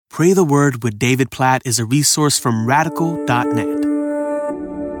Pray the Word with David Platt is a resource from radical.net.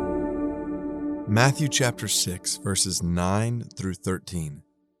 Matthew chapter 6, verses 9 through 13.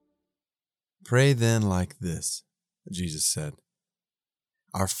 Pray then like this, Jesus said.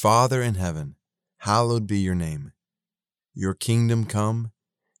 Our Father in heaven, hallowed be your name. Your kingdom come,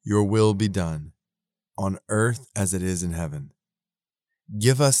 your will be done, on earth as it is in heaven.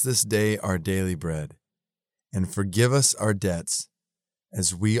 Give us this day our daily bread, and forgive us our debts,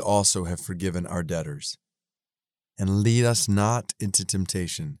 as we also have forgiven our debtors. And lead us not into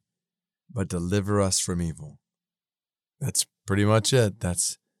temptation, but deliver us from evil. That's pretty much it.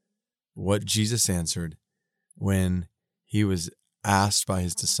 That's what Jesus answered when he was asked by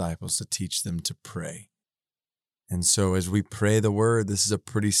his disciples to teach them to pray. And so as we pray the word, this is a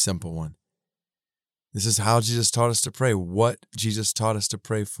pretty simple one. This is how Jesus taught us to pray, what Jesus taught us to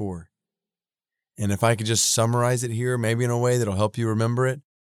pray for. And if I could just summarize it here, maybe in a way that'll help you remember it,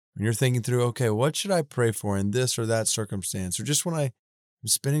 when you're thinking through, okay, what should I pray for in this or that circumstance? Or just when I'm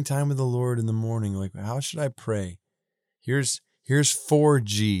spending time with the Lord in the morning, like, how should I pray? Here's 4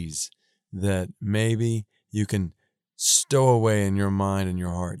 G's that maybe you can stow away in your mind and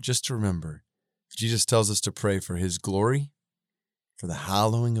your heart, just to remember. Jesus tells us to pray for his glory, for the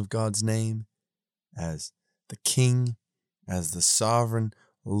hallowing of God's name, as the King, as the sovereign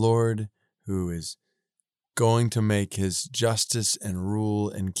Lord who is going to make his justice and rule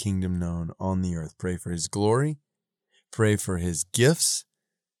and kingdom known on the earth. Pray for his glory. Pray for his gifts.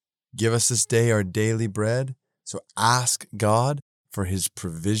 Give us this day our daily bread. So ask God for his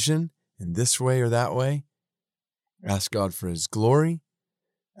provision in this way or that way. Ask God for his glory.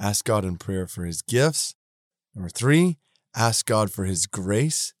 Ask God in prayer for his gifts. Number 3, ask God for his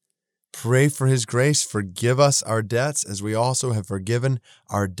grace. Pray for his grace. Forgive us our debts as we also have forgiven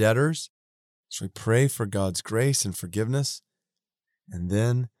our debtors. So we pray for God's grace and forgiveness. And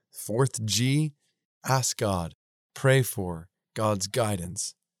then 4th G, ask God, pray for God's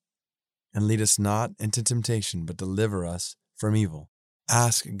guidance. And lead us not into temptation, but deliver us from evil.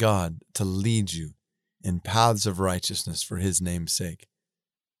 Ask God to lead you in paths of righteousness for his name's sake.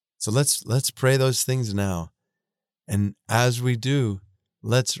 So let's pray those things now. And as we do,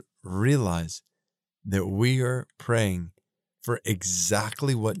 let's realize that we are praying for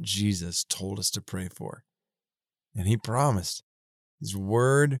exactly what Jesus told us to pray for. And he promised his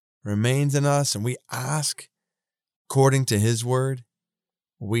word remains in us, and we ask according to his word.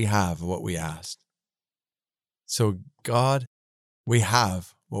 We have what we asked. So God, we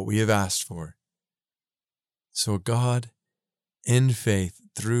have what we have asked for. So God, in faith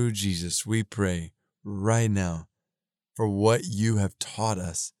through Jesus, we pray right now for what you have taught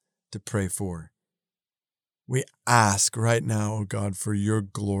us to pray for. We ask right now, oh God, for your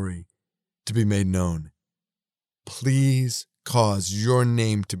glory to be made known. Please cause your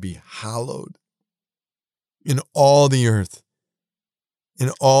name to be hallowed in all the earth.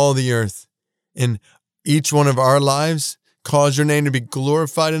 In all the earth, in each one of our lives, cause your name to be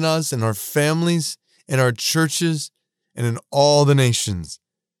glorified in us, in our families, in our churches, and in all the nations.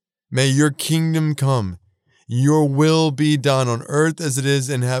 May your kingdom come, your will be done on earth as it is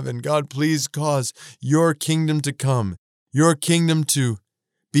in heaven. God, please cause your kingdom to come, your kingdom to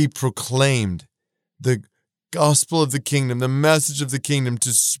be proclaimed, the gospel of the kingdom, the message of the kingdom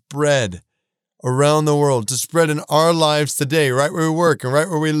to spread around the world, to spread in our lives today, right where we work and right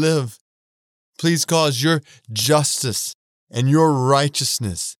where we live. Please cause your justice and your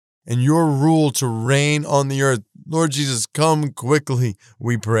righteousness and your rule to reign on the earth. Lord Jesus, come quickly,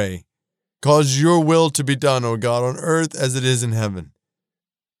 we pray. Cause your will to be done, O God, on earth as it is in heaven.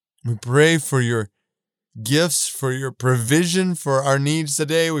 We pray for your gifts, for your provision for our needs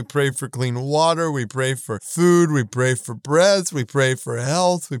today. We pray for clean water. We pray for food. We pray for breath. We pray for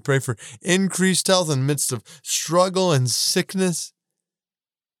health. We pray for increased health in the midst of struggle and sickness.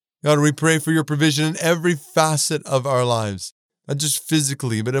 God, we pray for your provision in every facet of our lives, not just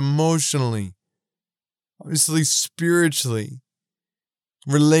physically, but emotionally, obviously spiritually,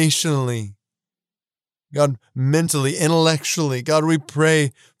 relationally, God, mentally, intellectually. God, we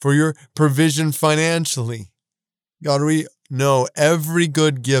pray for your provision financially. God, we know every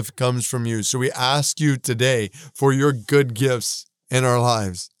good gift comes from you. So we ask you today for your good gifts in our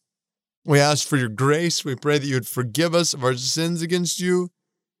lives. We ask for your grace. We pray that you would forgive us of our sins against you.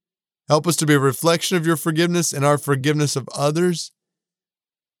 Help us to be a reflection of your forgiveness and our forgiveness of others.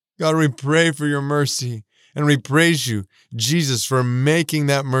 God, we pray for your mercy. And we praise you, Jesus, for making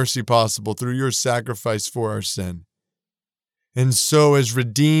that mercy possible through your sacrifice for our sin. And so as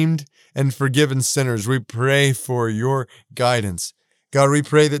redeemed and forgiven sinners, we pray for your guidance. God, we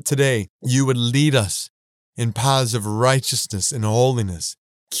pray that today you would lead us in paths of righteousness and holiness.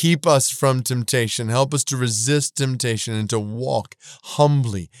 Keep us from temptation. Help us to resist temptation and to walk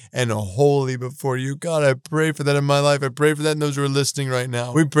humbly and holy before you. God, I pray for that in my life. I pray for that in those who are listening right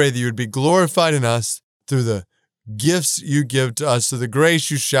now. We pray that you would be glorified in us through the gifts you give to us, through the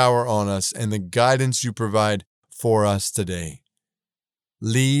grace you shower on us, and the guidance you provide for us today.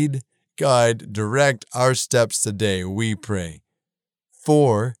 Lead, guide, direct our steps today, we pray.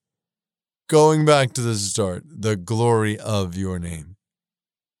 For, going back to the start, the glory of your name.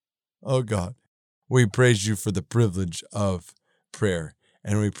 Oh God, we praise you for the privilege of prayer,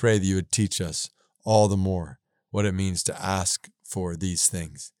 and we pray that you would teach us all the more what it means to ask for these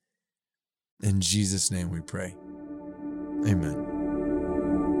things. In Jesus' name we pray. Amen.